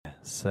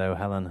So,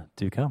 Helen,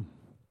 do come.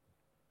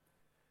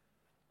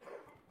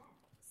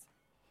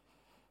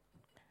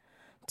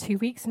 2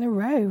 weeks in a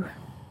row.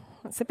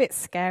 That's a bit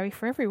scary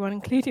for everyone,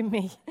 including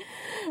me.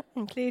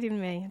 I'm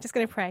just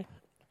going to pray.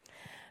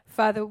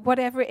 Father,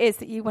 whatever it is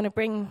that you want to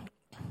bring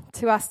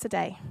to us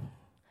today,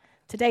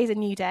 today's a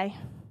new day.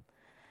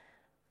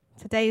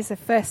 Today's the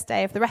first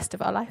day of the rest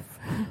of our life.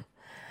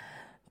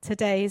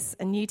 Today's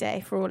a new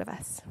day for all of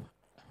us.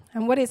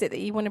 And what is it that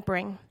you want to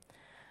bring?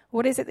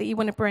 What is it that you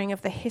want to bring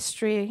of the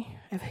history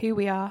of who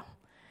we are,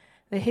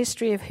 the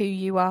history of who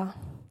you are,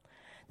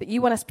 that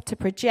you want us to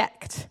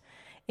project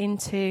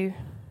into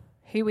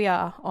who we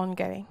are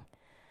ongoing?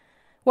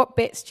 What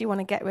bits do you want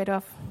to get rid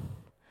of?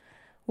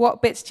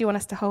 What bits do you want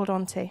us to hold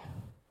on to?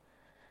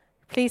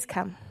 Please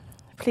come.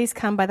 Please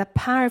come by the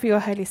power of your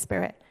Holy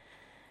Spirit.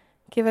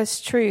 Give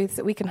us truths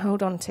that we can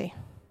hold on to.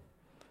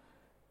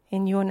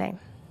 In your name.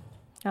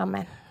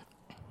 Amen.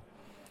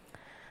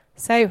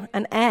 So,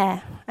 an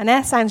heir. An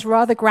heir sounds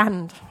rather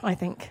grand, I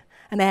think.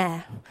 An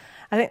heir.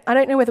 I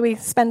don't know whether we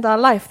spend our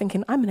life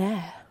thinking, I'm an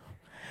heir.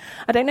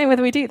 I don't know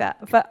whether we do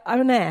that, but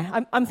I'm an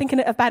heir. I'm thinking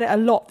about it a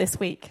lot this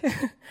week.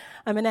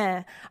 I'm an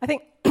heir. I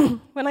think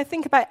when I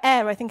think about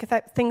heir, I think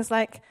about things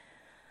like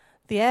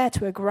the heir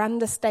to a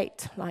grand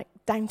estate, like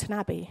Downton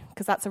Abbey,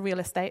 because that's a real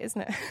estate,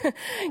 isn't it?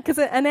 Because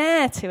an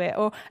heir to it,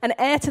 or an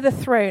heir to the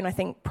throne, I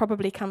think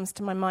probably comes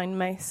to my mind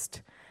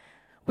most.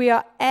 We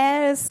are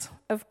heirs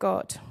of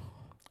God.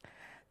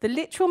 The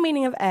literal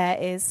meaning of heir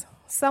is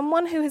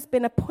someone who has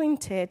been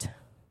appointed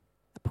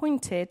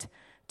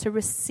to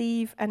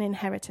receive an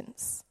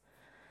inheritance.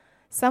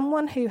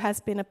 Someone who has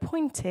been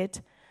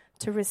appointed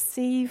to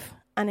receive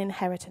an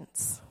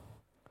inheritance.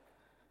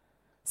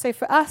 So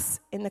for us,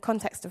 in the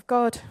context of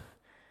God,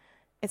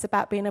 it's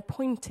about being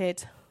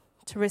appointed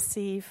to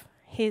receive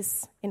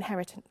his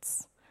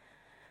inheritance.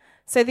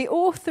 So the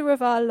author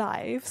of our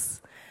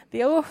lives,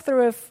 the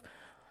author of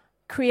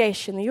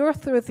creation, the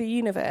author of the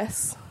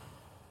universe,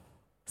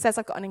 says,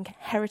 I've got an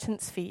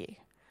inheritance for you.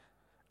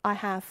 I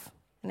have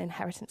an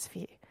inheritance for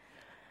you.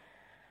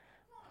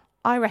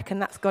 I reckon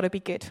that's got to be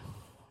good.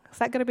 Is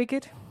that going to be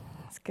good?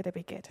 It's going to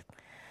be good.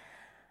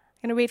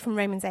 I'm going to read from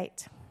Romans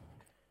 8.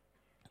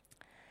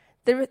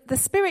 The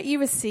spirit you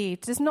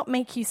received does not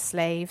make you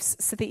slaves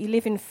so that you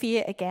live in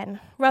fear again.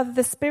 Rather,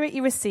 the spirit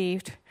you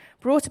received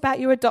brought about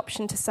your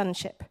adoption to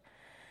sonship.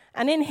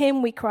 And in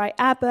him we cry,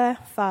 Abba,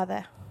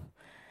 Father.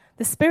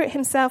 The Spirit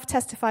himself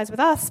testifies with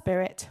our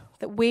spirit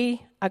that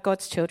we are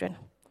God's children.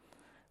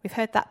 We've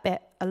heard that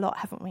bit a lot,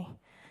 haven't we?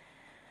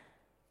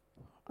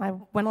 I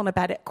went on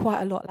about it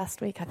quite a lot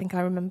last week, I think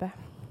I remember.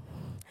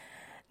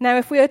 Now,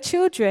 if we are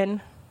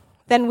children,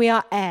 then we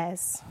are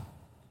heirs.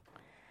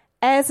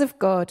 Heirs of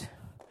God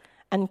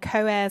and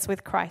co-heirs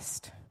with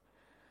Christ.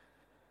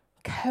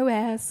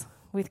 Co-heirs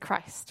with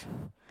Christ.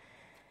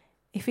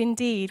 If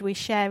indeed we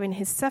share in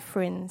his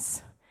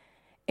sufferings,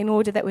 in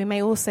order that we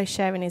may also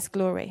share in his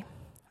glory.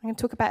 I'm going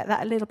to talk about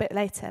that a little bit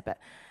later, but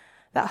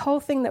that whole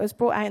thing that was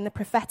brought out in the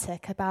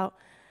prophetic about,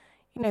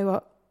 you know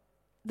what,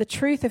 the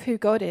truth of who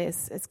God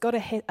is, it's got to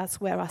hit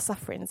us where our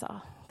sufferings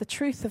are. The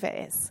truth of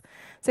it is.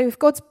 So if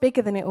God's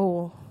bigger than it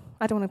all,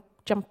 I don't want to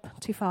jump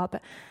too far,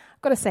 but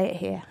I've got to say it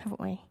here, haven't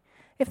we?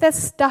 If there's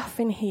stuff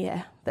in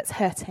here that's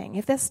hurting,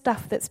 if there's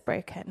stuff that's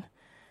broken,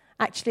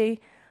 actually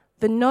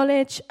the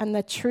knowledge and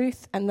the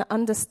truth and the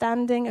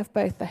understanding of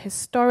both the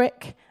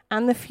historic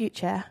and the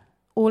future,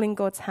 all in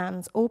God's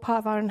hands, all part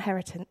of our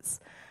inheritance,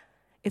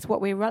 is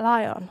what we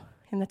rely on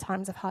in the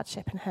times of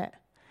hardship and hurt.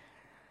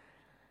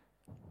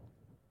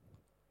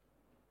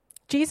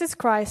 Jesus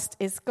Christ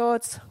is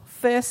God's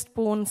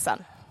firstborn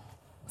son.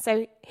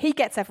 So he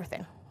gets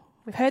everything.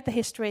 We've heard the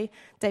history.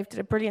 Dave did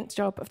a brilliant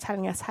job of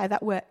telling us how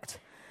that worked.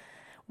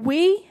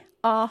 We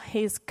are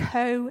his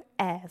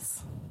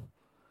co-heirs.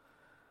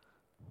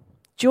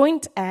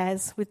 Joint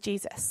heirs with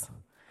Jesus.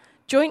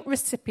 Joint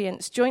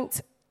recipients,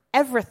 joint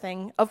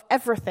everything of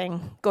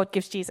everything God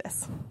gives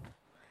Jesus.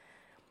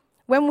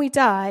 When we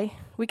die,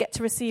 we get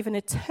to receive an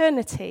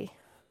eternity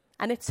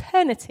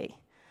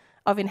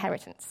of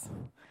inheritance.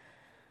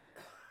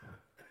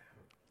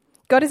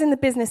 God is in the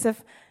business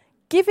of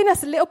giving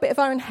us a little bit of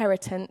our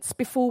inheritance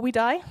before we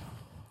die.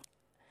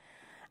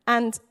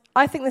 And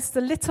I think this is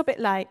a little bit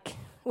like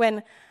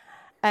when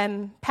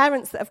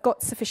parents that have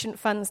got sufficient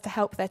funds to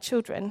help their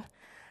children,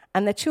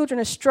 and their children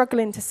are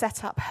struggling to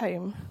set up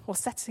home, or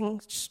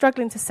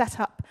struggling to set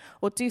up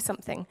or do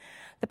something.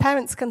 The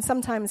parents can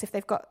sometimes, if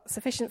they've got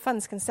sufficient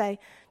funds, can say,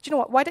 do you know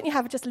what, why don't you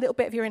have just a little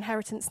bit of your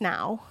inheritance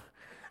now,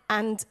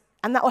 and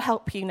that will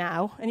help you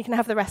now, and you can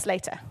have the rest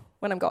later,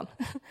 when I'm gone.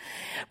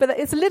 But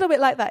it's a little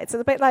bit like that. It's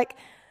a bit like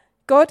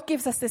God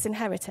gives us this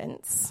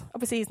inheritance.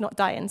 Obviously, he's not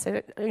dying,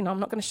 so I'm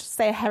not going to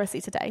say a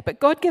heresy today. But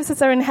God gives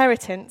us our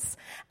inheritance,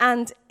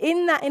 and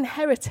in that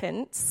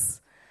inheritance,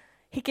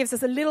 he gives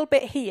us a little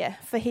bit here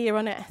for here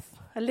on earth,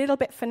 a little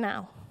bit for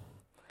now.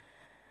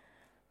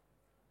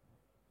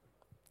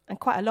 And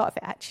quite a lot of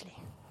it, actually.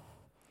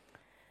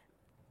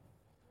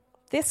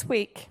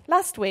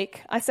 Last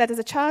week, I said as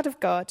a child of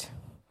God,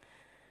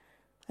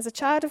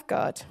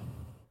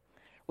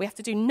 we have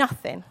to do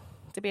nothing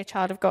to be a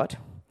child of God.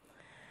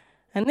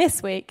 And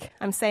this week,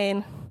 I'm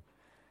saying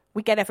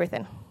we get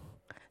everything.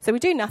 So we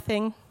do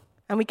nothing,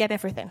 and we get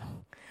everything.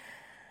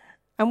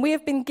 And we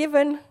have been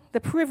given the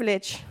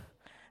privilege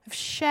of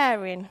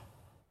sharing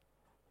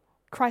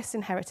Christ's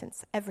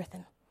inheritance,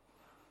 everything.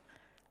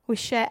 We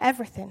share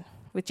everything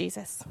with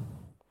Jesus.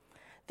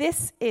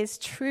 This is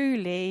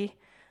truly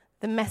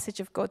the message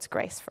of God's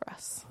grace for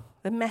us.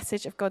 The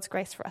message of God's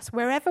grace for us.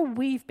 Wherever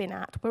we've been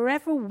at,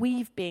 wherever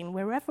we've been,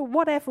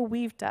 whatever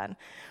we've done,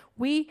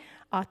 we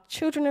are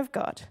children of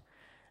God,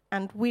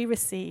 and we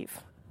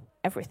receive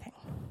everything.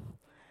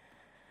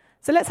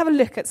 So let's have a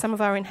look at some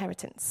of our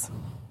inheritance.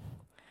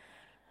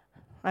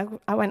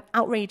 I went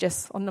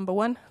outrageous on number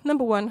one.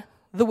 Number one,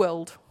 the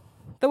world.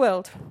 The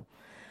world.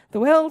 The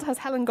world has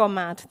Helen gone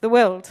mad. The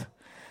world.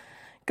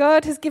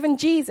 God has given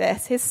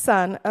Jesus, his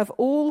son, of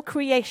all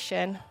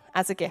creation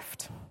as a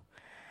gift.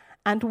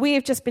 And we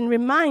have just been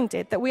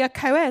reminded that we are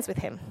co-heirs with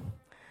him.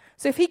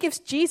 So if he gives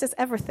Jesus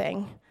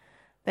everything,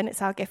 then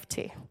it's our gift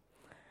too.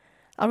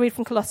 I'll read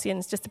from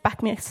Colossians just to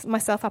back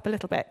myself up a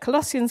little bit.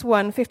 Colossians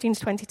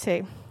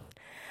 1:15-22.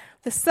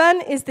 The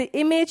Son is the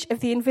image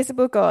of the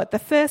invisible God, the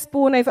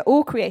firstborn over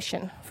all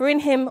creation. For in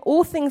him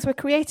all things were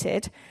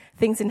created,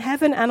 things in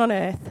heaven and on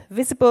earth,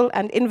 visible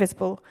and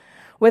invisible,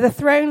 whether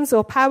thrones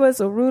or powers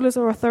or rulers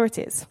or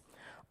authorities.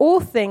 All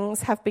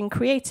things have been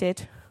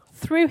created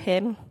through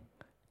him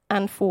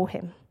and for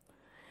him.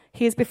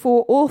 He is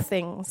before all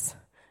things,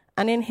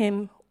 and in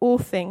him all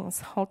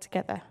things hold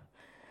together.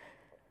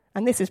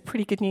 And this is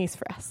pretty good news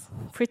for us.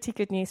 Pretty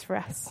good news for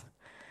us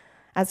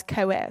as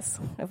co-heirs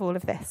of all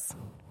of this.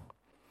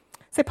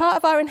 So part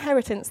of our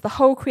inheritance, the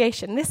whole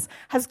creation, this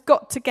has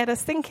got to get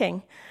us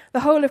thinking. The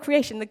whole of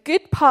creation, the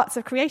good parts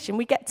of creation,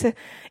 we get to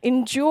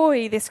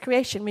enjoy this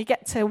creation. We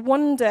get to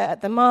wonder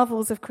at the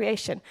marvels of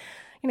creation.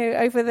 You know,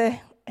 over the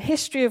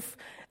history of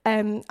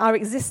our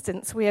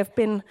existence, we have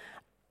been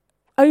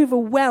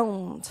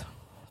overwhelmed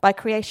by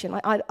creation.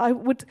 I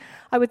would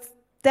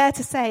dare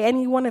to say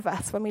any one of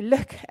us, when we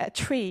look at a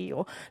tree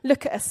or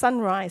look at a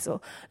sunrise or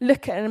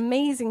look at an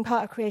amazing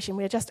part of creation,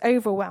 we are just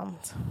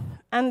overwhelmed.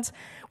 And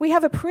we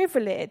have a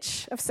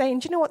privilege of saying,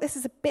 do you know what, this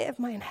is a bit of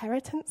my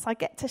inheritance. I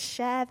get to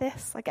share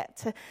this. I get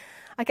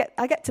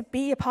to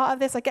be a part of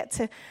this. I get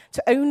to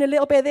own a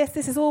little bit of this.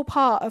 This is all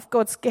part of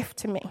God's gift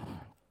to me.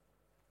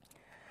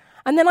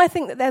 And then I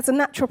think that there's a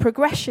natural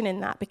progression in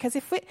that, because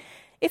if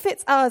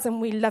it's ours and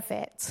we love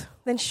it,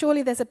 then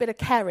surely there's a bit of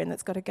caring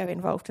that's got to go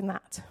involved in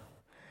that.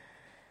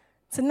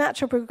 It's a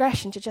natural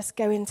progression to just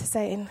go into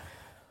saying,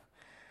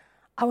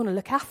 I want to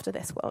look after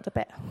this world a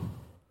bit.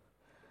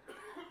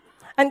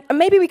 And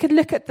maybe we could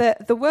look at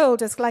the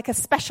world as like a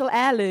special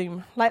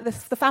heirloom, like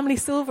the family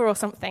silver or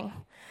something.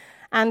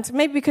 And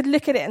maybe we could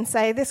look at it and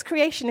say, this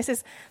creation, this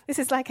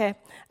is like a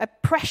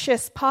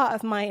precious part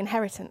of my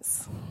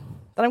inheritance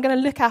that I'm going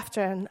to look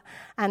after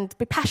and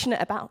be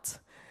passionate about.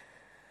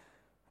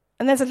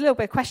 And there's a little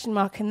bit of question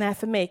mark in there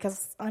for me,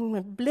 because I'm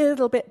a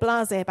little bit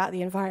blasé about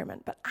the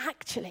environment. But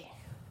actually,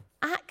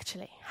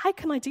 how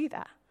can I do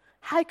that?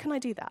 How can I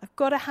do that? I've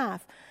got to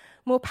have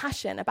more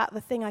passion about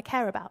the thing I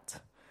care about.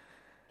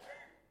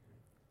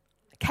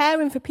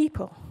 Caring for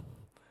people.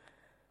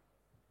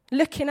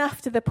 Looking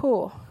after the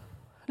poor.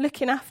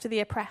 Looking after the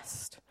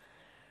oppressed.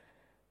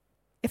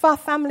 If our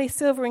family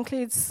silver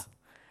includes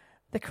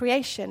the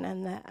creation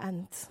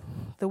and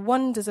the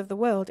wonders of the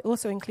world, it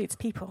also includes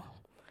people.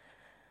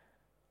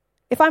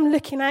 If I'm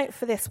looking out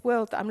for this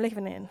world that I'm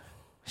living in,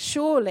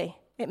 surely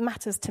it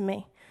matters to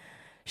me.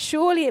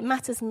 Surely it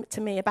matters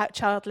to me about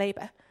child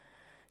labour.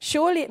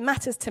 Surely it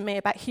matters to me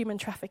about human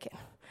trafficking.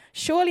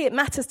 Surely it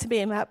matters to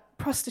me about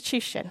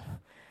prostitution.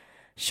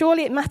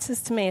 Surely it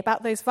matters to me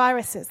about those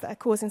viruses that are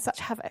causing such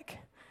havoc.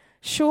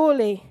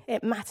 Surely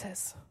it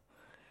matters.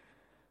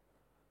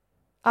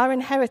 Our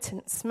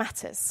inheritance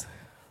matters.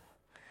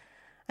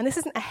 And this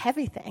isn't a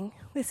heavy thing.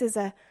 This is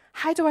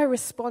how do I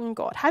respond,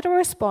 God? How do I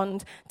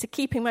respond to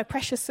keeping my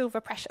precious silver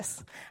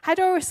precious? How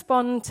do I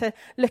respond to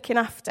looking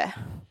after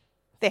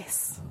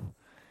this?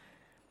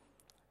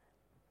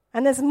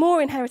 And there's more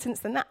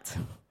inheritance than that.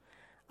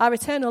 Our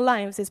eternal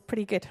lives is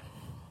pretty good.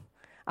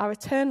 Our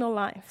eternal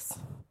lives.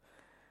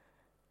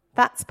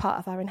 That's part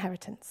of our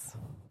inheritance.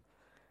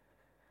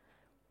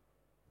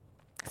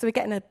 So we're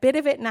getting a bit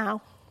of it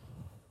now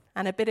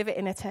and a bit of it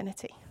in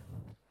eternity.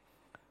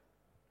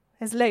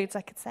 There's loads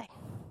I could say.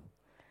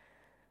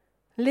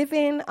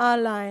 Living our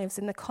lives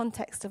in the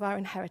context of our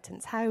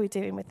inheritance. How are we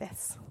doing with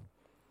this?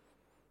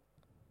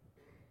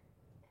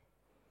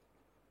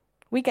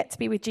 We get to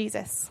be with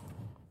Jesus.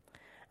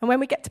 And when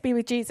we get to be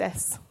with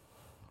Jesus,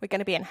 we're going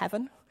to be in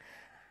heaven.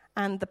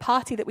 And the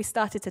party that we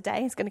started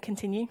today is going to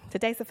continue.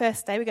 Today's the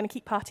first day. We're going to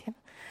keep partying.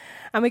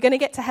 And we're going to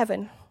get to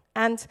heaven.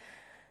 And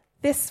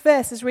this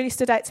verse has really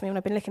stood out to me when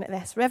I've been looking at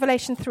this.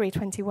 Revelation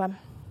 3:21.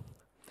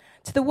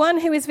 To the one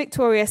who is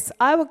victorious,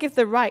 I will give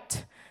the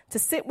right to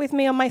sit with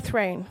me on my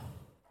throne,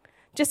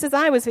 just as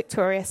I was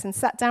victorious and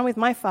sat down with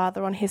my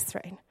Father on his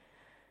throne.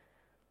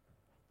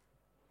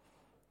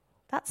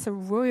 That's a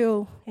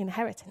royal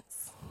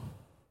inheritance.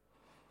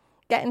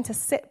 Getting to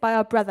sit by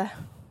our brother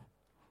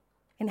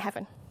in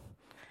heaven.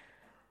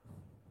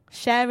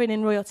 Sharing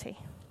in royalty.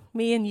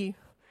 Me and you.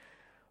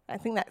 I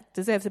think that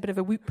deserves a bit of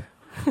a whoop.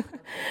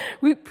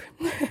 Whoop.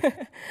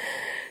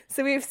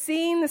 So we've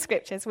seen the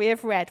scriptures, we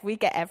have read, we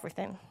get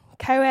everything.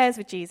 Co-heirs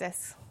with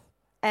Jesus,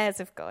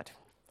 heirs of God.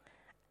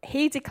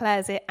 He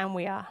declares it and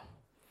we are.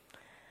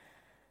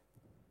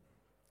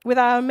 With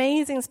our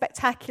amazing,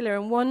 spectacular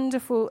and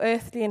wonderful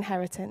earthly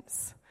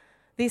inheritance,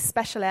 these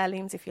special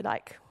heirlooms, if you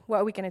like,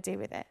 what are we going to do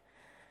with it?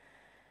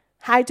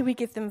 How do we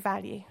give them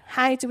value?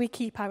 How do we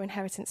keep our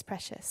inheritance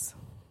precious?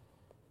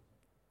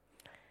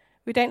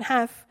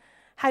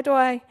 How do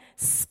I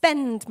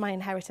spend my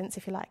inheritance,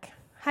 if you like?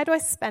 How do I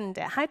spend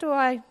it? How do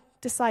I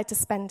decide to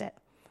spend it?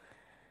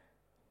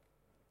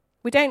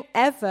 We don't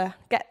ever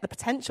get the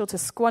potential to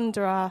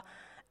squander our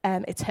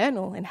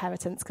eternal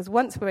inheritance, because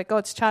once we're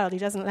God's child, he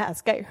doesn't let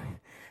us go.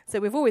 So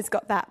we've always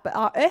got that. But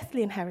our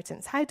earthly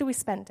inheritance, how do we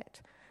spend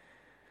it?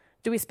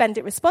 Do we spend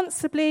it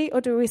responsibly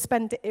or do we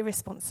spend it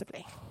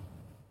irresponsibly?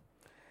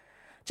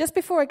 Just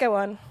before I go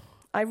on,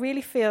 I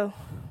really feel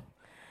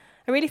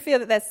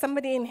that there's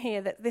somebody in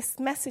here that this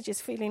message is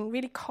feeling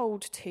really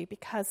cold to,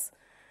 because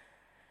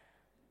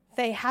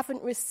they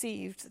haven't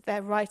received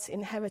their right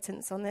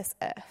inheritance on this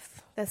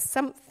earth. There's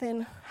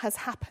something has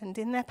happened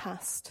in their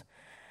past,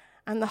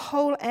 and the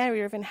whole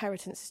area of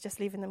inheritance is just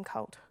leaving them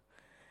cold.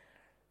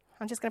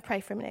 I'm just going to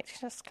pray for a minute.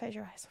 Just close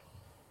your eyes.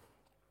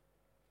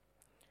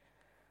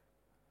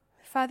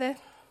 Father,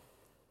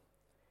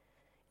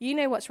 you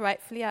know what's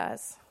rightfully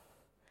ours,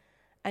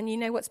 and you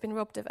know what's been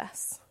robbed of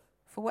us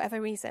for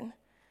whatever reason.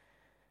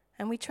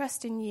 And we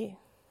trust in you.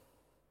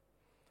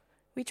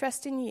 We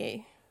trust in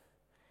you,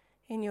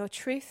 in your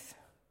truth,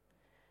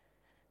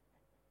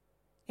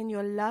 in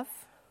your love,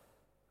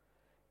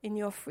 in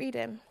your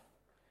freedom,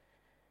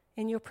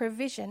 in your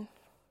provision,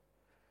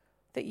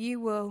 that you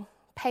will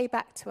pay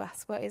back to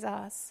us what is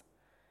ours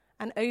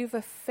and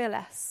overfill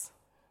us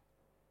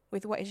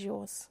with what is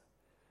yours.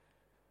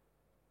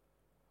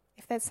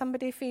 If there's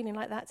somebody feeling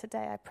like that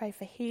today, I pray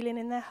for healing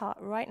in their heart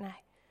right now,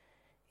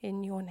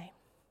 in your name.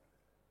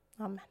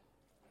 Amen.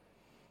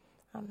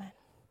 Amen.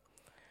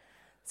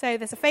 So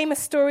there's a famous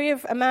story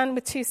of a man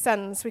with two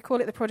sons. We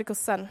call it the prodigal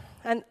son.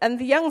 And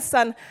the young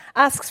son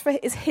asks for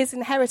his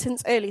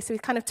inheritance early. So he's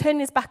kind of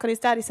turning his back on his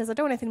dad. He says, I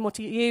don't want anything more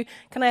to you.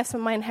 Can I have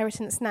some of my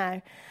inheritance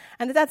now?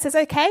 And the dad says,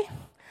 okay,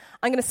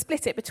 I'm going to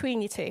split it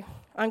between you two.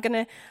 I'm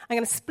going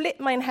to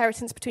split my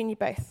inheritance between you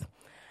both.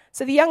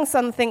 So the young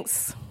son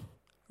thinks,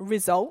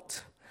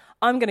 result,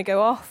 I'm going to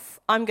go off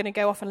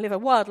and live a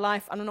wild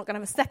life, and I'm not going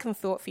to have a second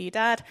thought for you,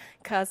 Dad,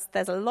 because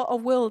there's a lot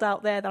of world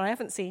out there that I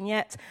haven't seen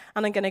yet,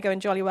 and I'm going to go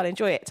and jolly well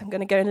enjoy it. I'm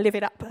going to go and live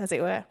it up, as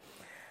it were.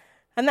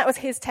 And that was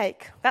his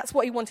take. That's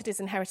what he wanted his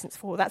inheritance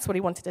for. That's what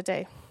he wanted to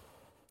do.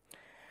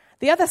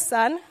 The other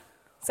son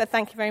said,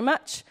 thank you very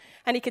much,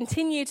 and he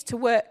continued to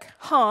work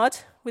hard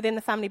within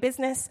the family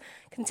business,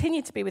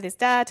 continued to be with his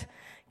dad,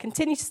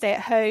 continued to stay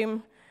at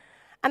home.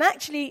 And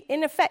actually,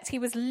 in effect, he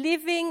was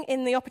living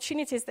in the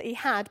opportunities that he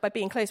had by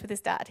being close with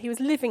his dad. He was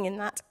living in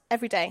that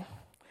every day.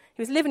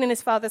 He was living in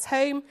his father's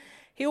home.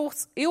 He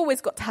always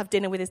got to have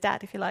dinner with his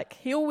dad, if you like.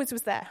 He always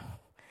was there.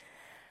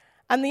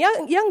 And the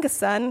younger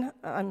son,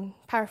 I'm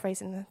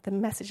paraphrasing the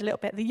message a little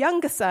bit, the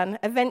younger son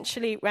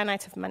eventually ran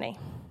out of money.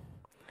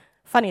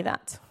 Funny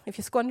that. If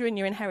you're squandering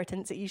your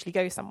inheritance, it usually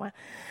goes somewhere.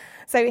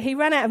 So he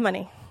ran out of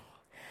money.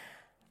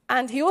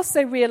 And he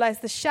also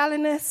realized the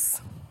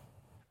shallowness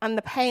and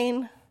the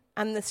pain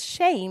and the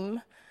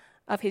shame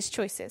of his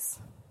choices.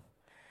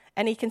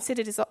 And he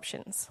considered his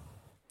options.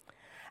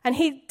 And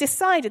he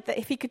decided that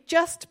if he could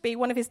just be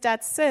one of his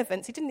dad's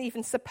servants, he didn't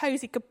even suppose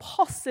he could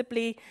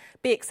possibly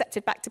be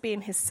accepted back to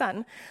being his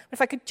son. But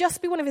if I could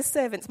just be one of his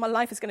servants, my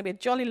life is going to be a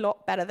jolly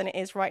lot better than it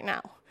is right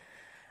now.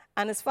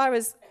 And as far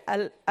as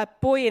a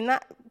boy in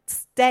that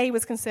day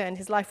was concerned,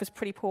 his life was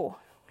pretty poor.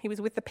 He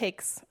was with the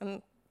pigs,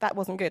 and that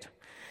wasn't good.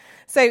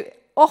 So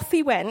off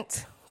he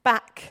went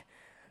back,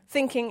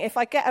 thinking if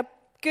I get a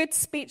good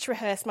speech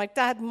rehearsed, my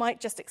dad might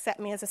just accept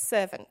me as a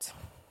servant.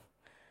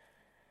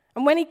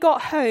 And when he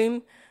got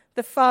home,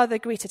 the father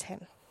greeted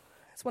him.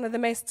 It's one of the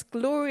most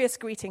glorious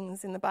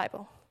greetings in the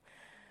Bible.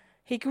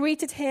 He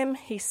greeted him,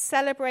 he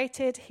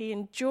celebrated, he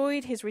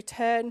enjoyed his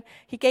return,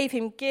 he gave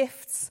him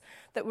gifts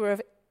that were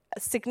of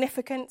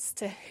significance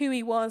to who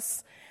he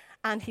was,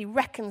 and he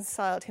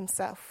reconciled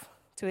himself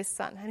to his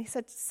son. And he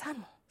said,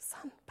 son,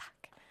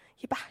 back,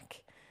 you're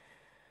back.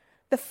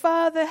 The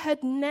father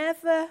had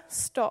never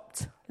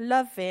stopped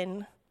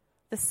loving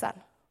the son.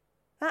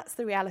 That's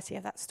the reality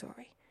of that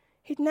story.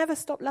 He'd never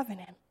stopped loving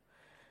him.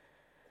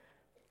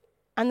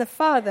 And the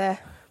father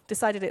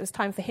decided it was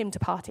time for him to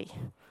party.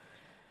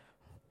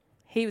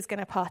 He was going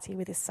to party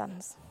with his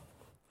sons.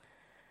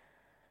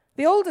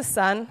 The older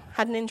son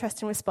had an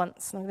interesting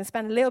response, and I'm going to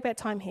spend a little bit of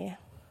time here.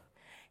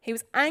 He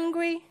was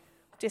angry,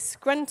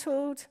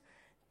 disgruntled,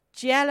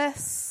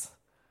 jealous,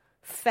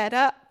 fed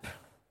up.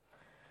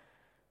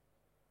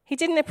 He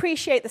didn't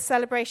appreciate the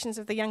celebrations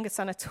of the younger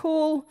son at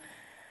all.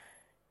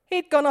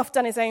 He'd gone off,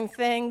 done his own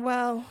thing.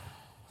 Well,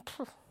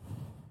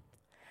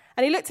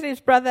 and he looked at his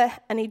brother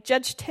and he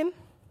judged him.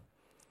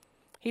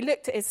 He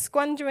looked at his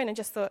squandering and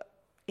just thought,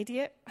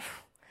 idiot.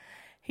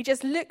 He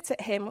just looked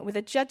at him with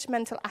a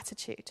judgmental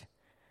attitude.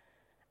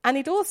 And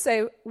he'd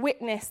also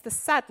witnessed the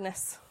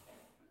sadness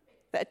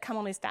that had come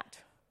on his dad.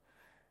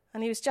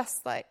 And he was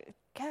just like,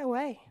 get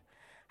away.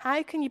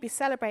 How can you be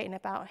celebrating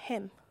about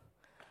him?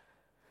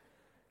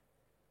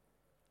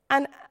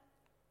 And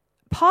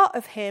part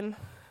of him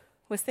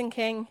was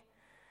thinking,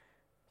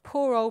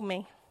 poor old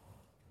me.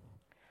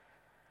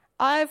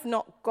 I've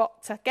not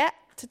got to get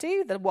to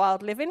do the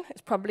wild living.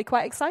 It's probably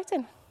quite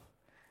exciting.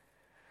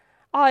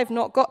 I've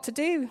not got to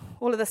do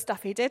all of the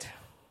stuff he did.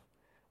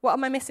 What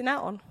am I missing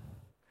out on?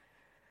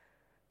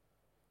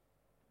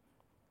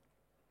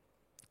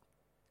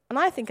 And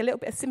I think a little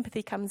bit of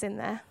sympathy comes in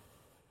there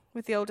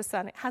with the older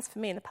son. It has for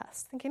me in the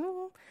past. Thinking, do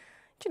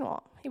you know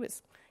what? He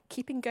was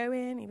keeping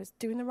going. He was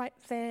doing the right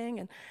thing.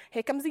 And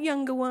here comes the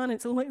younger one. And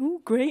it's all like, oh,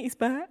 great, he's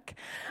back.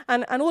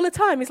 And all the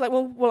time, he's like,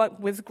 well, it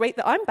was great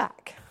that I'm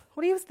back.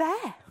 Well, he was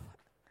there.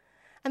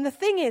 And the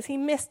thing is, he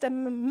missed a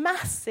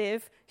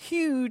massive,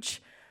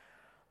 huge,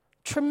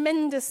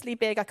 tremendously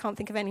big, I can't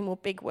think of any more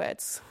big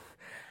words,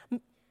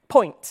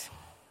 point.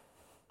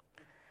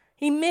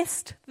 He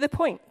missed the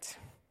point.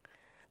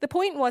 The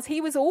point was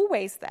he was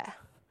always there.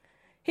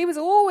 He was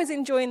always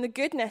enjoying the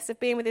goodness of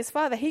being with his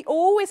father. He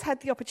always had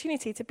the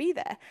opportunity to be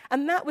there.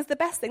 And that was the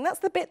best thing. That's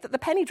the bit that the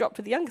penny dropped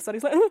with the younger son.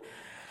 He's like, oh,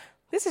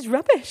 this is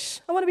rubbish.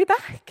 I want to be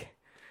back.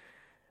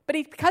 But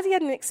because he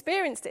hadn't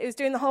experienced it, he was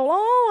doing the whole,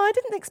 I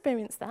didn't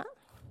experience that.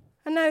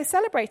 And now he's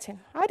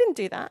celebrating. I didn't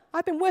do that.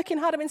 I've been working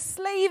hard. I've been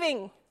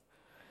slaving.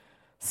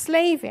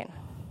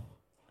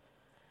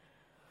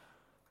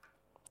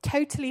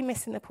 Totally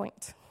missing the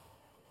point.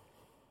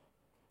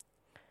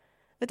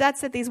 The dad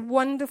said these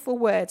wonderful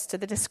words to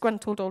the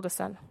disgruntled older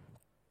son.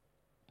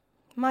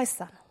 My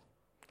son,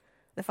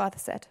 the father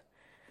said,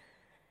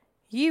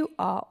 you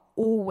are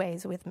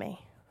always with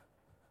me,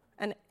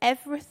 and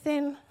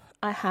everything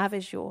I have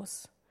is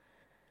yours.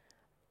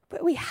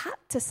 But we had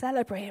to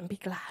celebrate and be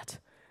glad,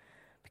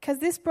 because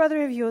this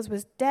brother of yours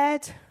was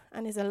dead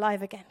and is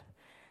alive again.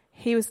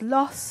 He was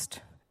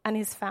lost and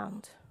is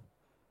found.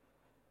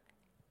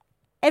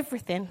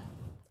 Everything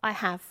I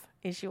have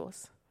is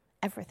yours.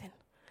 Everything.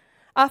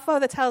 Our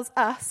Father tells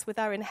us with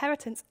our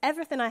inheritance,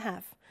 everything I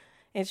have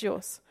is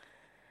yours.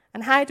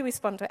 And how do we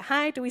respond to it?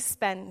 How do we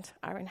spend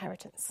our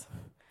inheritance?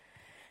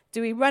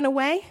 Do we run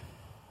away,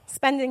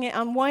 spending it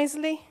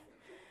unwisely?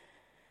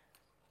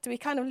 Do we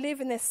kind of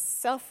live in this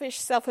selfish,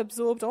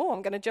 self-absorbed,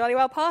 I'm going to jolly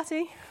well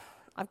party.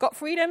 I've got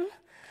freedom.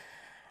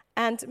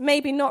 And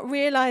maybe not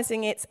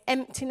realizing its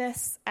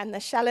emptiness and the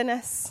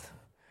shallowness.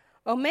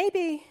 Or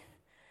maybe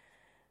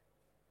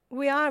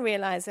we are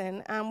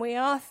realizing and we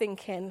are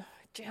thinking,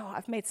 do you know what,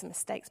 I've made some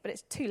mistakes, but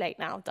it's too late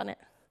now, I've done it.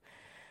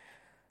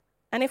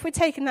 And if we're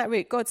taking that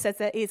route, God says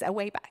there is a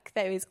way back.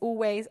 There is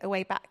always a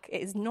way back.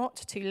 It is not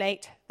too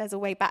late. There's a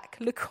way back.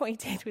 Look what he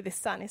did with his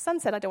son. His son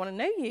said, I don't want to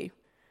know you.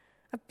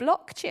 I've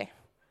blocked you.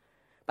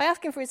 By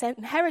asking for his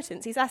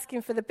inheritance, he's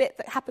asking for the bit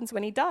that happens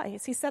when he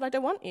dies. He said, I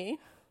don't want you.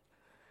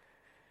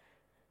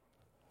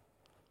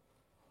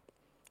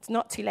 It's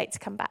not too late to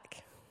come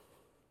back.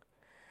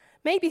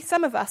 Maybe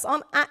some of us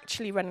aren't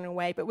actually running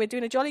away, but we're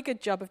doing a jolly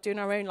good job of doing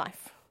our own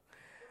life.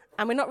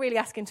 And we're not really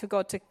asking to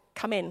God to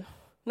come in,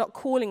 not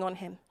calling on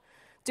him,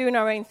 doing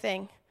our own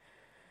thing.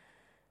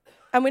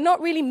 And we're not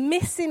really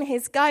missing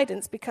his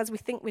guidance because we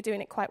think we're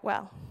doing it quite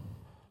well.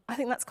 I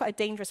think that's quite a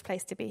dangerous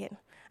place to be in.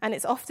 And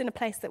it's often a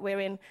place that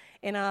we're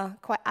in our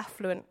quite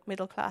affluent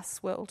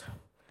middle-class world.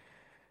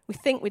 We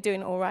think we're doing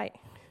it all right.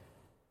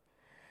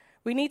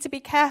 We need to be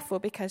careful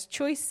because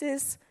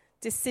choices,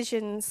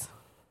 decisions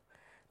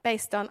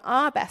based on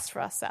our best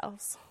for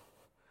ourselves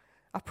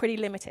are pretty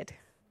limited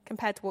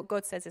compared to what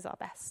God says is our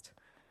best.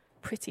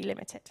 Pretty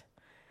limited.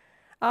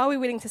 Are we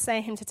willing to say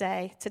to him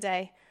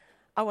today,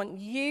 I want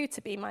you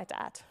to be my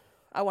dad.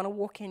 I want to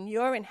walk in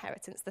your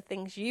inheritance, the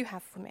things you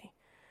have for me.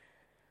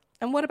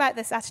 And what about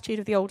this attitude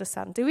of the older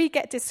son? Do we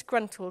get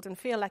disgruntled and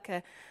feel like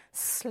a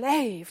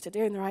slave to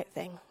doing the right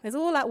thing? There's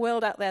all that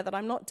world out there that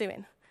I'm not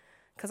doing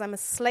because I'm a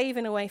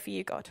slaving away for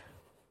you, God.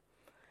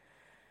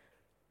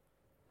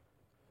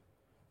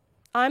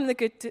 I'm the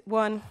good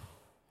one.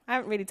 I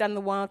haven't really done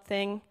the wild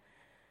thing.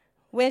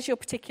 Where's your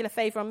particular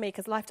favor on me?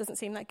 Because life doesn't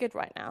seem that good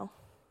right now.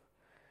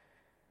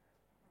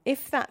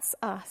 If that's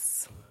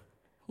us,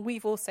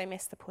 we've also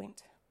missed the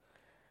point.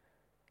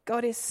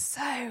 God is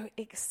so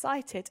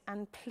excited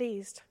and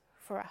pleased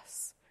for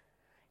us.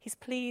 He's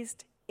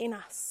pleased in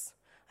us.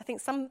 I think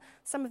some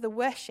of the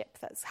worship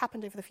that's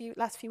happened over the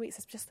last few weeks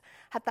has just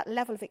had that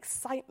level of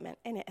excitement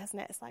in it,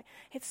 hasn't it? It's like,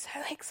 it's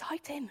so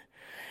exciting.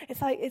 It's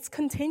like, it's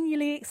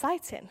continually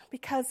exciting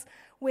because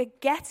we're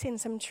getting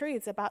some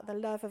truths about the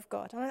love of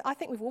God. And I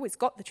think we've always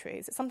got the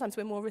truths. Sometimes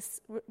we're more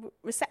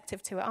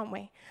receptive to it, aren't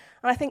we?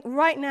 And I think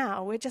right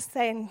now we're just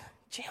saying,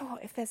 do you know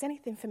what? If there's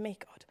anything for me,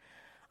 God,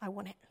 I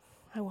want it.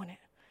 I want it.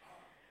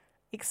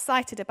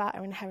 Excited about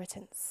our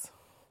inheritance.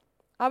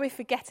 Are we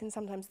forgetting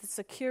sometimes the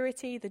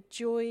security, the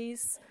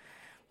joys,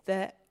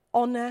 the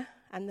honor,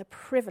 and the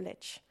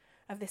privilege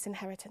of this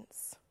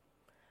inheritance?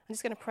 I'm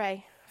just going to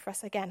pray for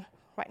us again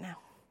right now.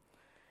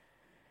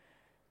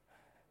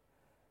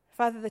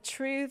 Father, the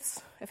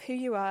truths of who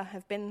you are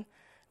have been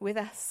with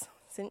us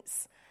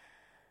since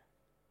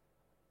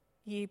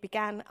you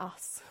began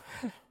us,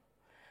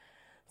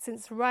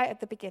 since right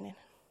at the beginning.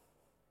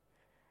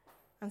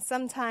 And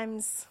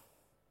sometimes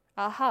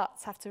our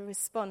hearts have to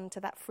respond to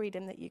that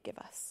freedom that you give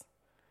us.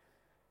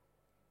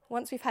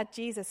 Once we've had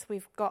Jesus,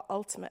 we've got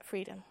ultimate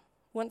freedom.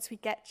 Once we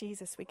get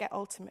Jesus, we get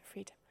ultimate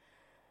freedom.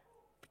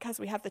 Because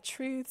we have the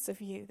truths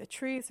of you, the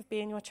truths of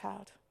being your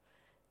child.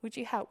 Would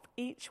you help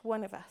each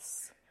one of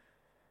us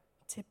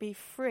to be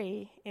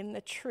free in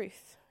the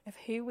truth of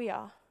who we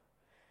are,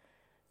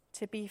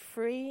 to be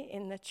free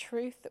in the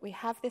truth that we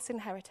have this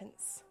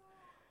inheritance,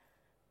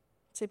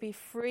 to be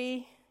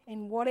free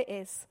in what it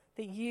is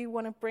that you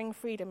want to bring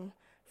freedom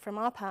from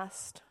our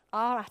past,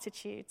 our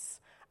attitudes,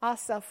 our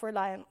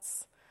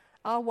self-reliance,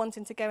 our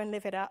wanting to go and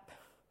live it up,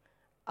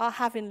 our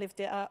having lived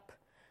it up.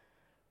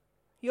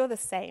 You're the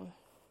same,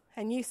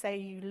 and you say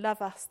you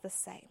love us the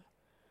same.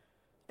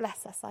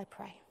 Bless us, I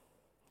pray.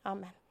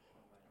 Amen.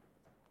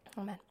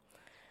 Amen.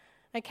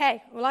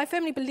 Okay, well, I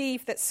firmly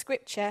believe that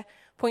Scripture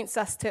points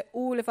us to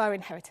all of our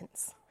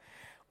inheritance.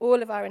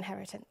 All of our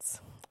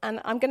inheritance. And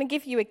I'm going to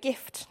give you a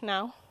gift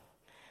now.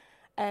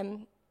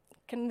 Can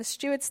the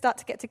stewards start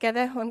to get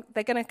together?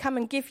 They're going to come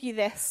and give you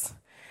this.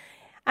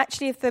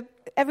 Actually,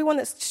 everyone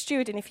that's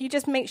stewarding, if you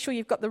just make sure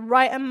you've got the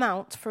right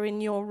amount for in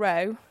your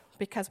row,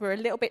 because we're a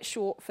little bit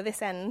short for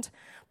this end,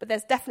 but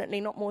there's definitely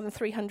not more than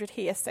 300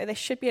 here, so there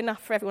should be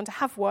enough for everyone to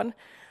have one,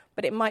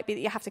 but it might be that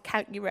you have to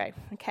count your row.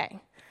 Okay.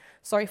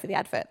 Sorry for the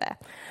advert there.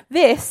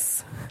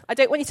 This, I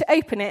don't want you to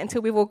open it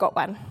until we've all got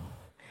one.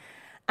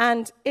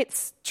 And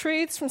it's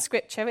truths from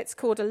Scripture. It's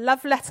called A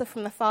Love Letter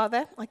from the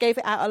Father. I gave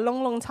it out a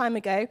long, long time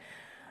ago.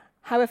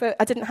 However,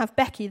 I didn't have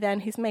Becky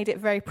then, who's made it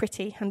very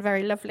pretty and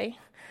very lovely.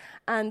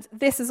 And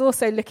this is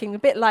also looking a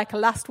bit like a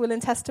last will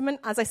and testament.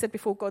 As I said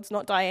before, God's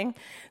not dying.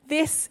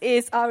 This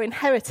is our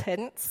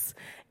inheritance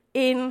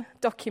in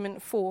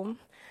document form.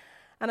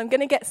 And I'm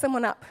going to get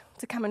someone up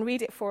to come and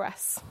read it for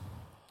us.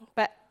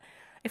 But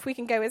if we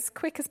can go as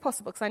quick as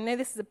possible, because I know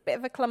this is a bit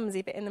of a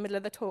clumsy bit in the middle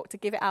of the talk to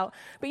give it out.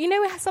 But you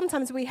know,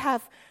 sometimes we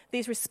have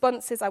these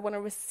responses. I want to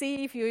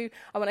receive you.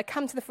 I want to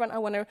come to the front. I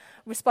want to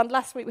respond.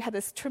 Last week we had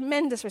this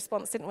tremendous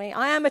response, didn't we?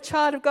 I am a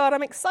child of God.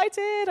 I'm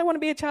excited. I want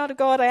to be a child of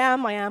God. I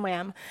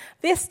am.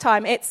 This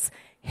time it's,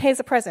 here's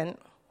a present.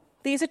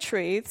 These are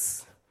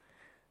truths.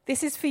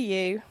 This is for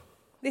you.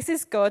 This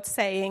is God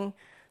saying,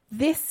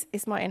 this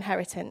is my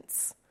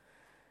inheritance.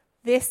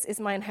 This is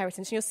my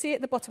inheritance. And you'll see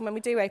at the bottom when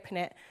we do open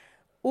it,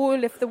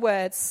 all of the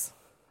words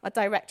are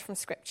direct from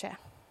Scripture.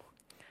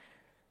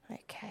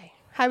 Okay.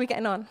 How are we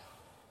getting on?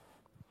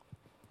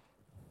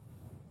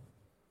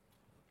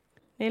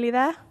 Nearly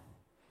there?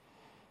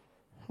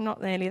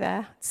 Not nearly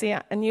there. See,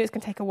 I knew it was going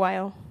to take a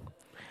while.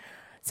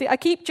 See, I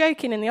keep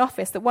joking in the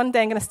office that one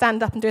day I'm going to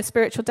stand up and do a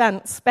spiritual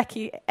dance.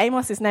 Becky,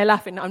 Amos is now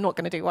laughing. I'm not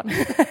going to do one.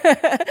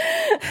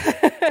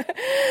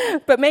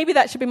 But maybe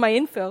that should be my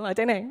infill. I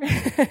don't know.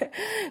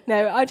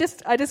 No, I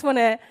just want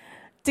to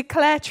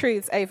declare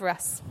truths over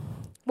us.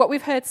 What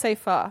we've heard so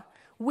far,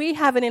 we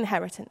have an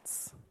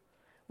inheritance.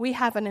 We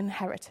have an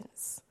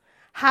inheritance.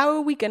 How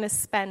are we going to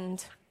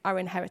spend our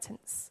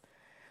inheritance?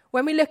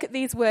 When we look at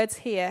these words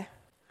here,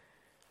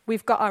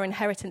 we've got our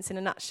inheritance in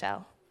a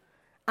nutshell.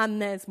 And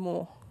there's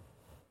more.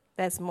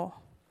 There's more.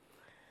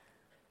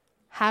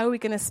 How are we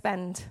going to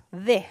spend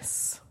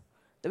this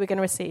that we're going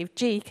to receive?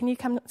 G, can you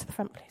come up to the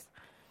front, please?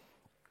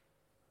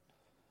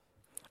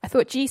 I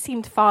thought G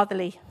seemed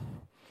fatherly.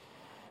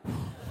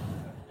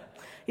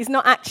 He's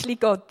not actually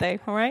God, though,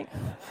 all right?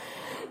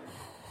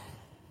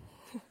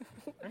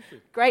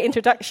 Great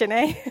introduction,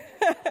 eh?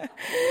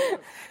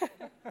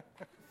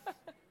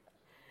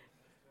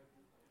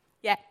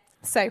 Yeah,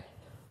 so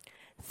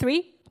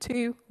 3,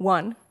 2,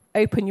 1,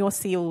 open your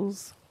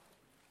seals.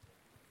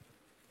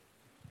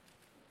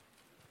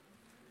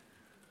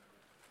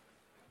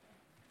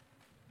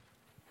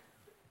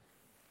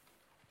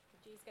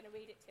 G's going to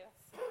read it to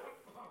us.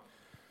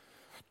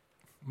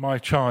 My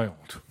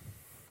child,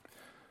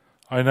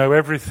 I know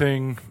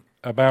everything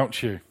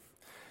about you,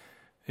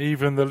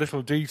 even the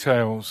little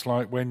details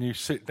like when you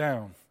sit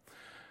down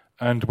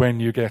and when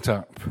you get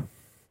up.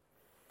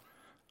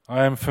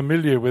 I am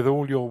familiar with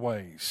all your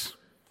ways.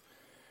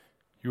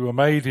 You were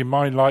made in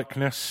my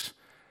likeness,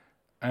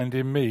 and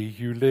in me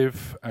you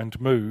live and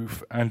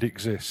move and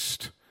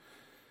exist.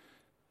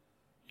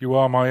 You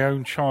are my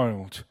own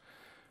child,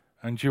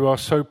 and you are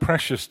so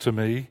precious to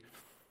me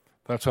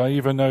that I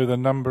even know the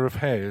number of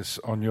hairs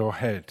on your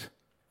head.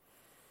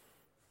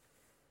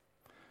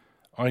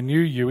 I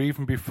knew you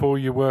even before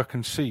you were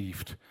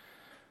conceived,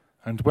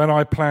 and when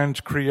I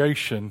planned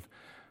creation,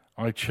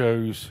 I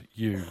chose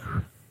you.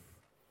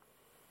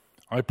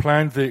 I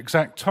planned the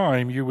exact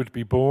time you would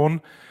be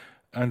born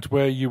and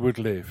where you would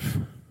live.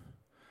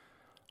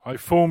 I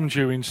formed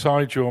you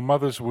inside your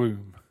mother's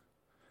womb.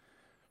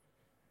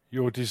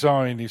 Your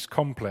design is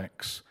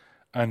complex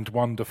and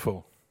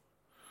wonderful.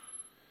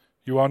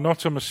 You are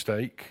not a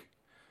mistake,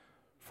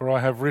 for I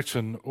have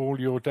written all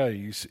your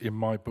days in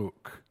my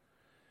book.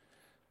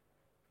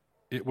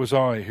 It was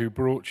I who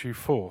brought you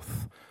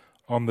forth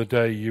on the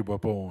day you were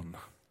born.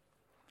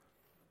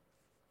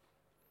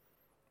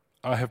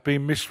 I have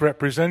been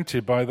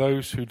misrepresented by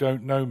those who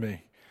don't know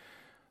me.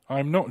 I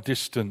am not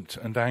distant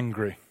and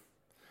angry.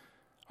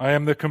 I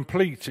am the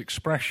complete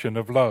expression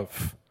of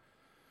love.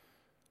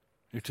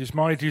 It is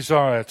my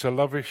desire to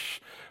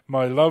lavish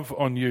my love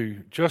on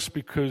you just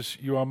because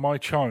you are my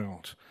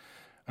child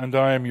and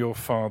I am your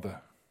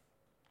father.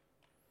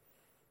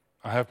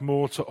 I have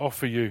more to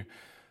offer you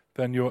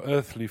than your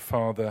earthly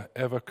father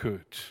ever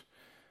could,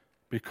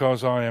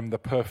 because I am the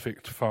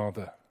perfect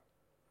father.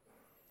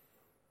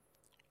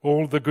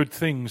 All the good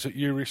things that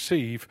you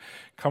receive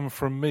come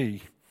from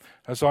me,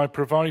 as I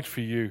provide for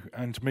you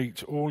and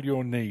meet all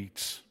your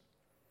needs.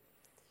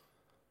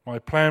 My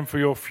plan for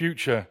your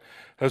future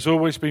has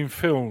always been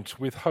filled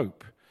with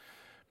hope,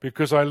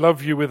 because I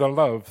love you with a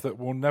love that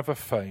will never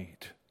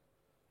fade.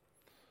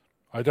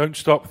 I don't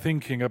stop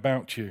thinking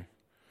about you.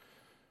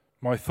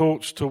 My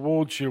thoughts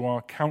towards you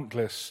are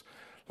countless,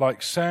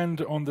 like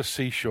sand on the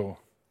seashore,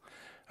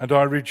 and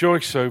I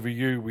rejoice over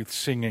you with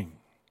singing.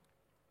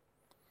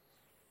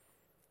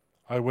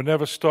 I will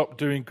never stop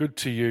doing good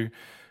to you,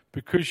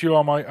 because you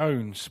are my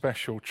own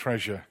special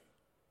treasure.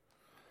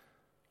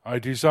 I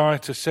desire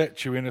to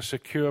set you in a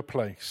secure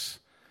place,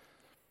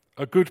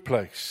 a good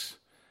place,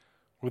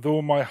 with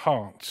all my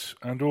heart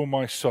and all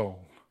my soul,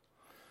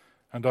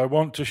 and I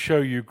want to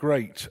show you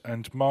great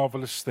and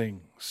marvelous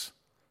things.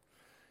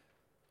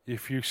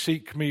 If you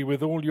seek me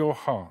with all your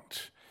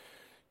heart,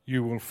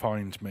 you will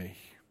find me.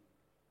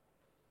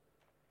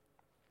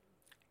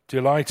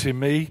 Delight in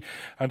me,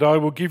 and I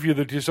will give you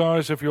the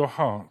desires of your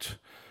heart,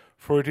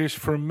 for it is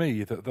from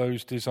me that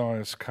those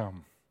desires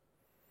come.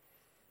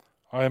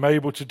 I am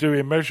able to do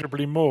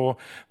immeasurably more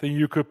than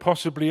you could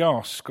possibly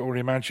ask or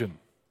imagine.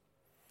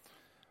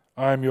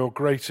 I am your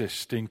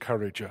greatest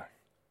encourager.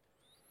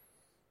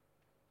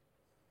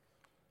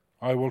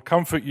 I will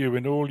comfort you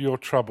in all your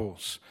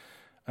troubles,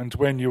 and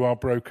when you are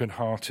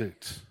broken-hearted,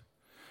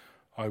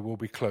 I will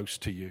be close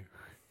to you.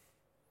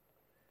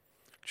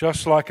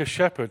 Just like a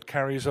shepherd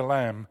carries a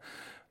lamb,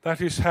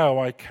 that is how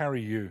I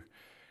carry you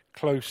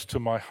close to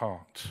my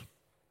heart.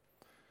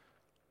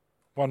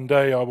 One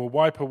day I will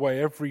wipe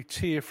away every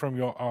tear from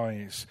your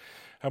eyes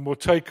and will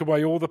take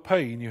away all the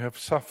pain you have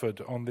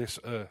suffered on this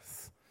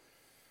earth.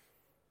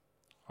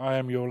 I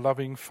am your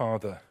loving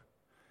Father,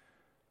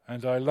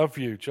 and I love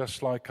you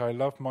just like I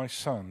love my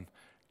Son,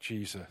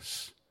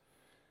 Jesus.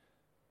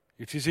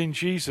 It is in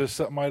Jesus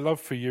that my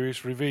love for you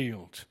is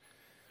revealed.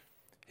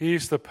 He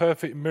is the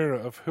perfect mirror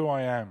of who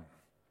I am.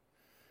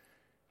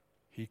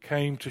 He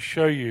came to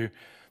show you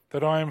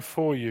that I am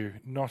for you,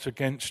 not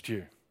against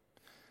you,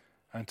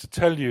 and to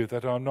tell you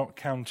that I am not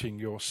counting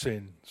your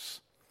sins.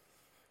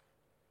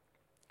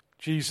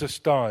 Jesus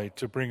died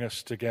to bring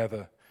us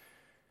together.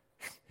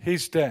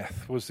 His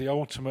death was the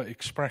ultimate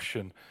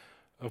expression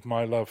of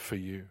my love for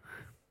you.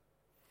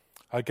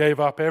 I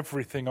gave up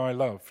everything I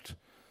loved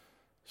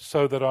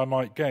so that I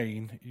might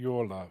gain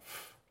your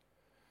love.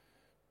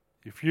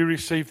 If you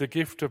receive the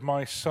gift of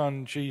my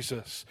Son,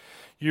 Jesus,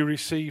 you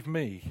receive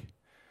me,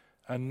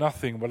 and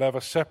nothing will ever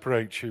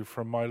separate you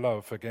from my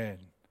love again.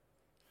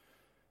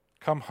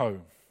 Come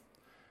home,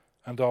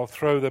 and I'll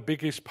throw the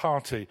biggest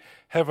party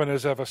heaven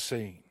has ever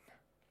seen.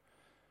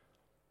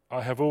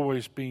 I have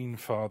always been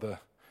Father,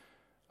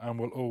 and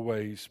will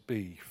always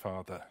be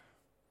Father.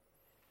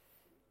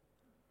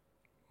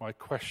 My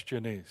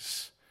question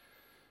is,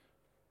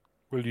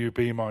 will you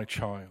be my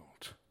child?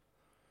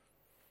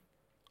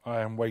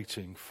 I am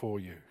waiting for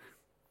you,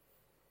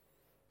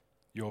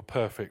 your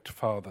perfect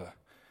Father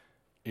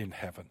in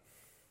heaven.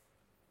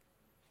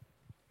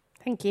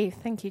 Thank you,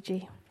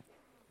 G.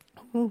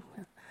 Ooh,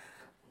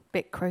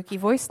 bit croaky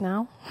voice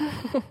now.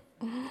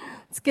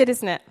 It's good,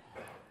 isn't it?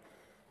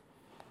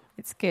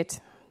 It's good.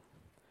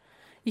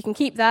 You can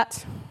keep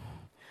that.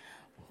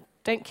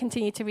 Don't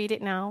continue to read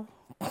it now.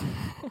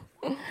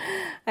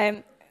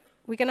 We're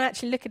going to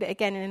actually look at it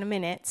again in a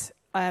minute.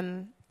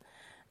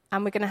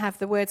 And we're going to have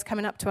the words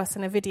coming up to us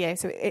in a video.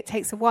 So it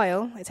takes a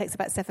while. It takes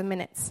about 7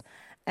 minutes.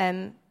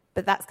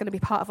 But that's going to be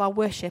part of our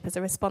worship as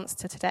a response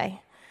to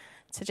today.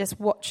 To just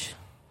watch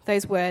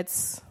those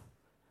words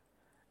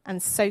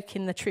and soak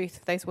in the truth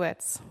of those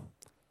words.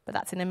 But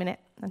that's in a minute.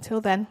 Until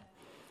then,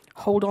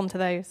 hold on to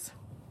those.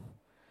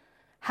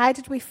 How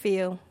did we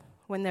feel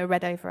when they were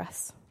read over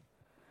us?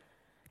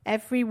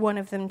 Every one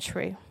of them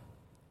true.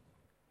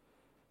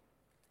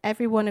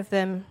 Every one of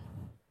them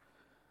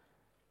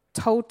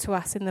told to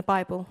us in the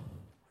Bible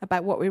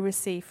about what we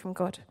receive from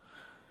God.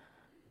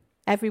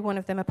 Every one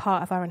of them are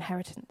part of our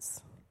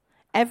inheritance.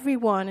 Every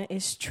one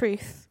is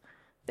truth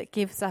that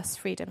gives us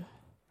freedom.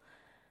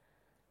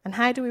 And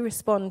how do we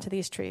respond to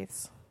these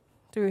truths?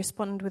 Do we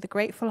respond with a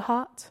grateful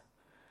heart?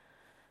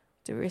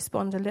 Do we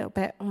respond a little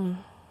bit,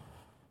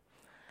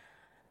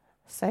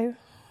 So?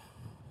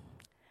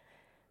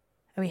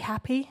 Are we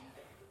happy?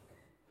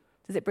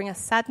 Does it bring us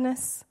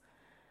sadness?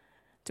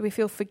 Do we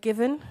feel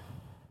forgiven?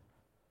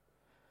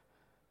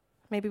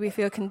 Maybe we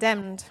feel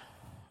condemned.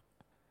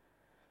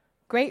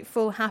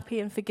 Grateful,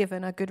 happy, and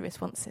forgiven are good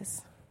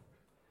responses.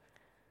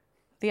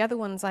 The other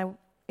ones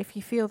if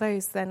you feel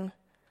those, then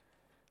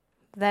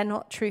they're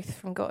not truth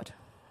from God.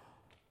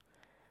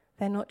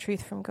 They're not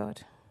truth from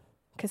God.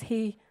 Because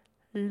he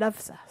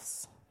loves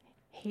us.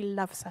 He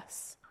loves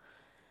us.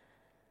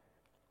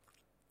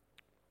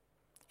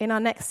 In our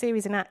next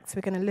series in Acts,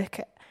 we're going to look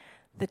at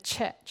the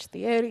church,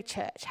 the early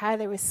church, how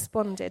they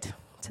responded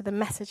to the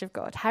message of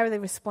God, how they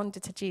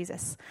responded to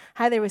Jesus,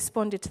 how they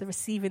responded to the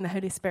receiving the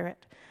Holy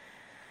Spirit.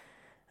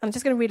 I'm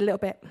just going to read a little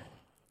bit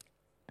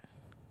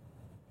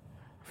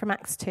from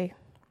Acts 2.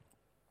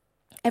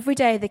 Every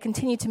day they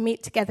continued to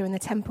meet together in the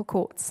temple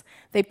courts.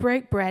 They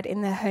broke bread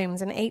in their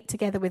homes and ate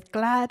together with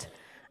glad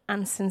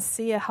and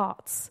sincere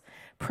hearts,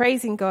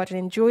 praising God and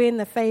enjoying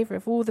the favor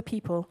of all the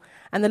people.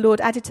 And the Lord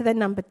added to their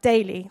number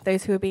daily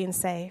those who were being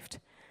saved.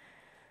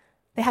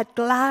 They had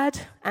glad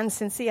and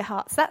sincere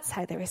hearts. That's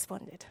how they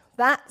responded.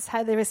 That's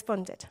how they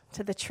responded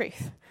to the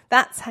truth.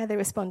 That's how they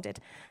responded.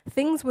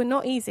 Things were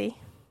not easy.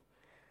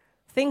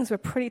 Things were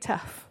pretty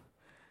tough.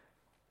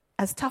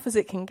 As tough as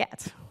it can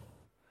get.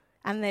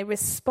 And they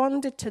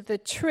responded to the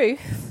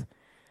truth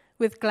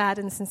with glad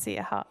and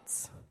sincere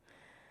hearts.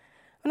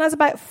 When I was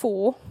about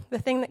 4, the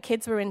thing that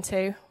kids were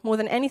into more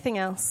than anything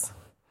else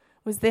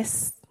was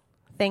this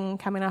thing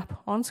coming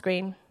up on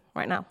screen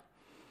right now.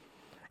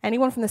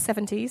 Anyone from the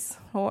 70s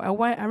or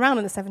around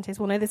in the 70s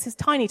will know this is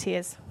Tiny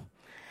Tears.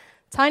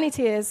 Tiny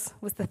Tears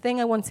was the thing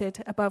I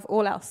wanted above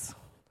all else.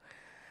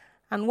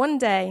 And one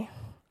day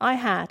I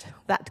had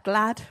that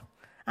glad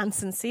and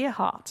sincere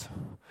heart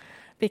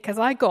because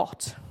I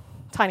got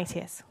Tiny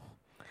Tears.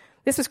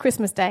 This was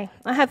Christmas Day.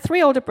 I had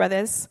 3 older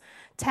brothers,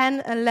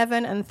 10,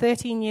 11, and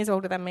 13 years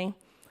older than me,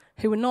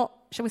 who were not,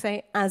 shall we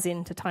say, as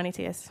into Tiny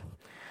Tears.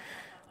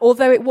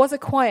 Although it was a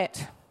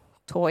quiet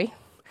toy,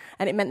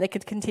 and it meant they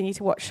could continue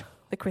to watch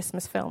the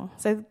Christmas film.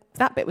 So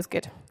that bit was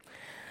good.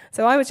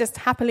 So I was just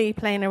happily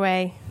playing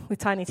away with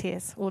Tiny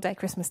Tears all day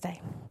Christmas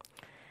Day.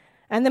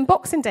 And then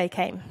Boxing Day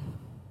came.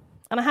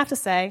 And I have to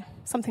say,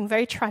 something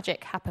very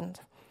tragic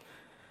happened.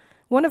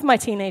 One of my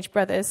teenage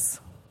brothers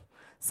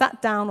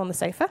sat down on the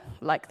sofa,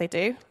 like they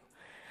do,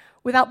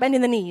 without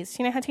bending the knees.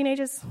 You know how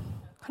teenagers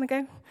kind of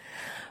go?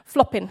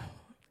 Flopping.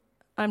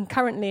 I'm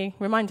currently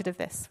reminded of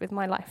this with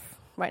my life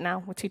right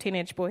now with 2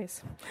 teenage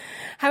boys.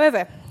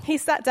 However, he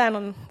sat down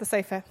on the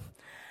sofa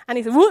and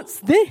he said, "What's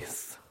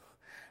this?"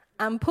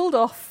 and pulled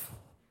off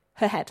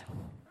her head.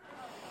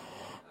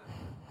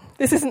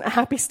 This isn't a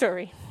happy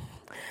story.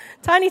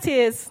 Tiny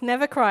Tears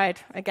never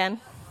cried again.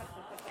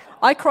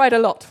 I cried a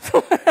lot.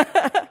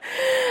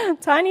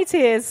 Tiny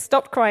Tears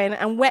stopped crying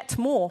and wept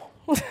more.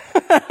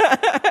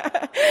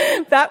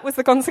 That was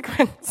the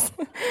consequence.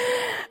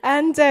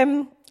 And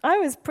I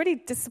was pretty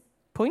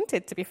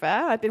disappointed, to be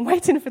fair. I'd been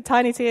waiting for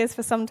Tiny Tears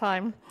for some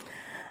time.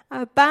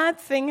 A bad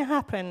thing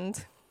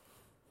happened,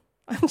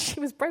 and she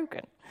was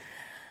broken.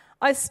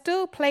 I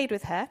still played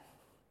with her,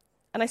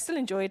 and I still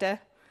enjoyed her,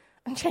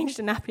 and changed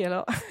her nappy a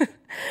lot.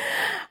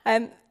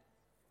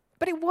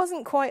 But it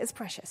wasn't quite as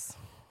precious.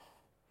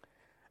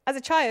 As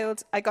a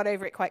child, I got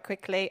over it quite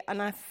quickly, and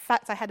in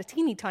fact, I had a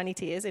teeny Tiny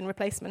Tears in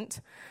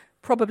replacement,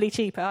 probably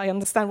cheaper. I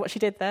understand what she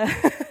did there,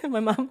 my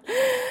mum.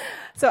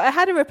 So I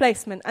had a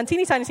replacement, and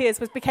teeny Tiny Tears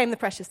became the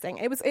precious thing.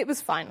 It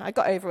was fine. I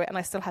got over it, and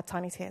I still had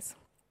Tiny Tears.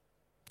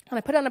 And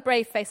I put on a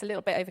brave face a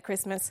little bit over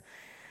Christmas,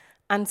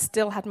 and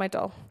still had my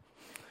doll.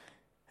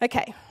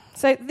 Okay,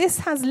 so this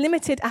has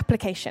limited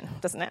application,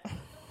 doesn't it?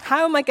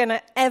 How am I going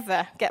to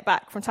ever get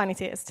back from Tiny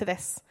Tears to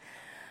this?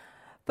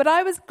 But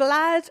I was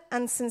glad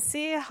and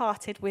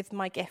sincere-hearted with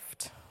my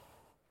gift.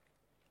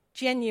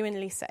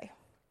 Genuinely so.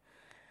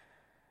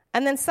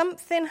 And then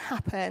something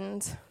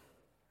happened,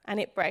 and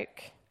it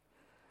broke.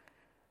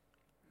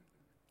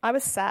 I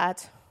was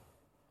sad,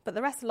 but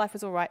the rest of life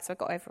was all right, so I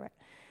got over it.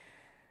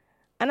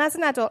 And as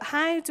an adult,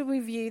 how do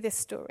we view this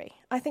story?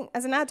 I think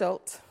as an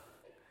adult,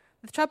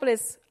 the trouble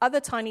is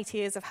other Tiny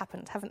Tears have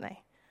happened, haven't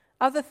they?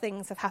 Other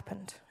things have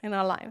happened in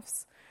our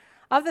lives.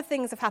 Other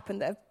things have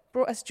happened that have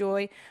brought us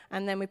joy,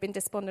 and then we've been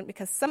despondent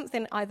because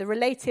something either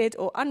related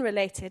or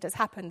unrelated has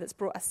happened that's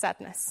brought us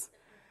sadness.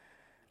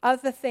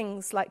 Other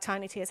things like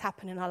Tiny Tears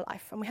happen in our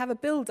life, and we have a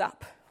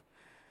build-up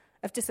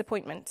of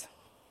disappointment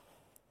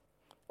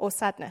or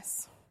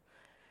sadness.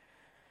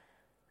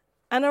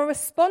 And our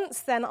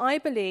response then, I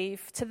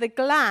believe, to the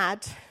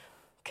glad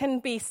can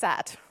be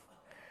sad.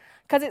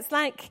 Because it's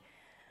like,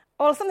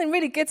 oh, something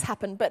really good's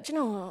happened, but do you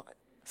know what?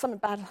 Something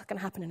bad's going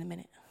to happen in a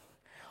minute.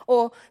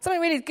 Or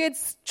something really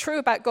good's true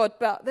about God,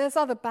 but there's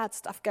other bad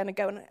stuff going to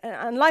go.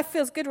 And life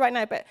feels good right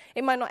now, but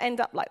it might not end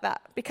up like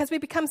that. Because we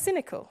become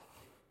cynical.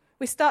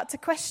 We start to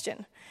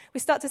question. We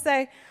start to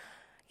say,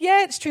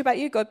 yeah, it's true about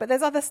you, God, but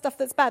there's other stuff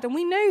that's bad. And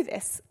we know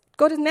this.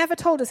 God has never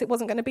told us it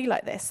wasn't going to be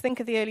like this.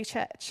 Think of the early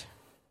church.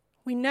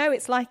 We know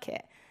it's like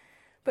it.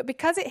 But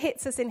because it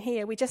hits us in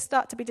here, we just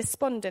start to be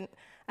despondent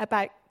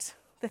about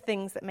the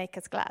things that make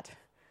us glad.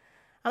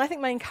 And I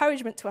think my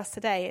encouragement to us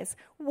today is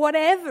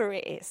whatever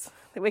it is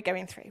that we're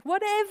going through,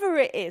 whatever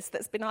it is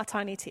that's been our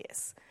Tiny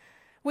Tears,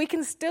 We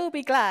can still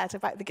be glad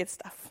about the good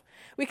stuff.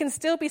 We can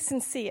still be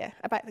sincere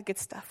about the good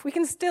stuff. We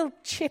can still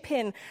chip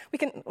in.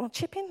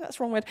 Chip in? That's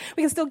the wrong word.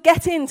 We can still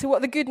get into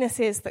what the goodness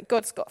is that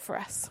God's got for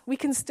us. We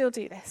can still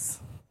do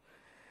this.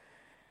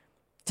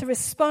 To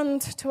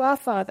respond to our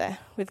Father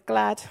with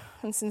glad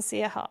and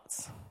sincere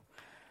hearts.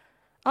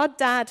 Our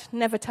dad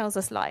never tells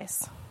us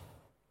lies.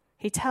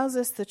 He tells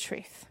us the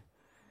truth.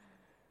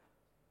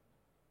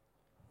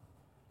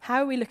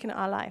 How are we looking at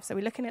our lives? Are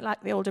we looking at it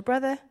like the older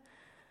brother?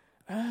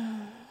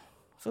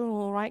 It's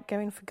all right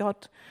going for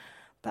God,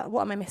 but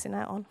what am I missing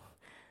out on?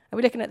 Are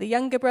we looking at the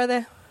younger brother?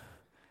 Do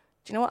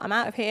you know what? I'm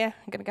out of here.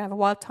 I'm going to go have a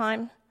wild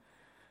time.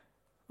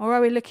 Or are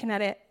we looking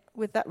at it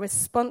with that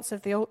response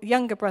of the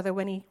younger brother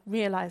when he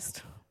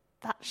realized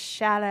that's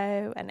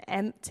shallow and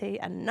empty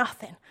and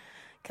nothing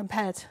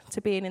compared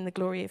to being in the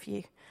glory of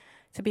you,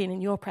 to being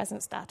in your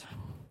presence, Dad?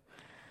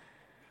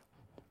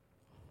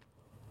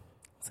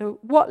 So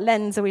what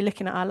lens are we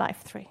looking at our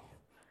life through?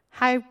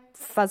 How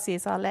fuzzy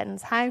is our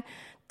lens? How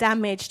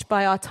damaged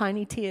by our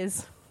tiny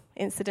tears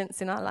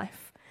incidents in our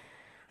life?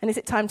 And is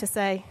it time to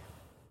say,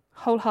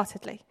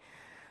 wholeheartedly,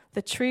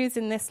 the truths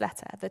in this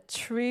letter, the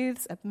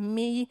truths of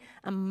me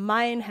and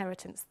my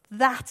inheritance,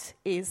 that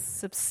is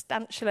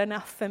substantial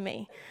enough for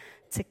me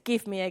to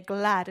give me a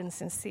glad and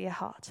sincere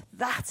heart.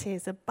 That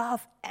is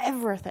above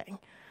everything.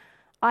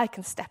 I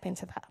can step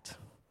into that.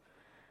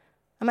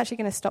 I'm actually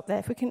going to stop there.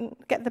 If we can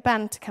get the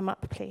band to come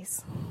up,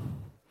 please.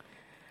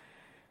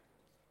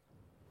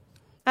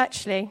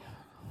 Actually,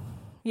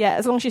 yeah,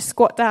 as long as you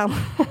squat down.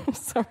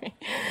 Sorry.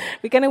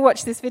 We're going to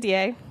watch this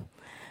video.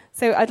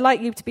 So I'd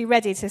like you to be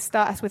ready to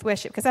start us with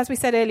worship. Because as we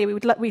said earlier,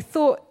 we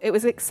thought it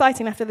was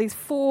exciting after these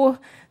 4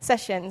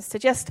 sessions to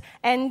just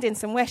end in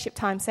some worship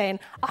time saying,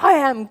 I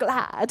am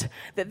glad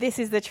that this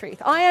is the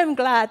truth. I am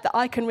glad that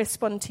I can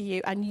respond to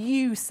you and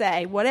you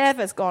say,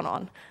 whatever's gone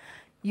on,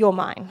 you're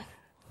mine.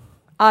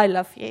 I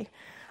love you.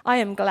 I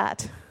am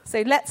glad.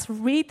 So let's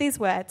read these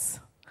words.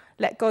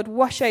 Let God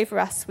wash over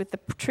us with the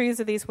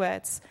truths of these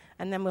words.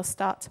 And then we'll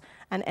start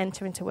and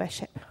enter into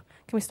worship.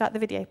 Can we start the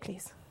video,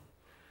 please?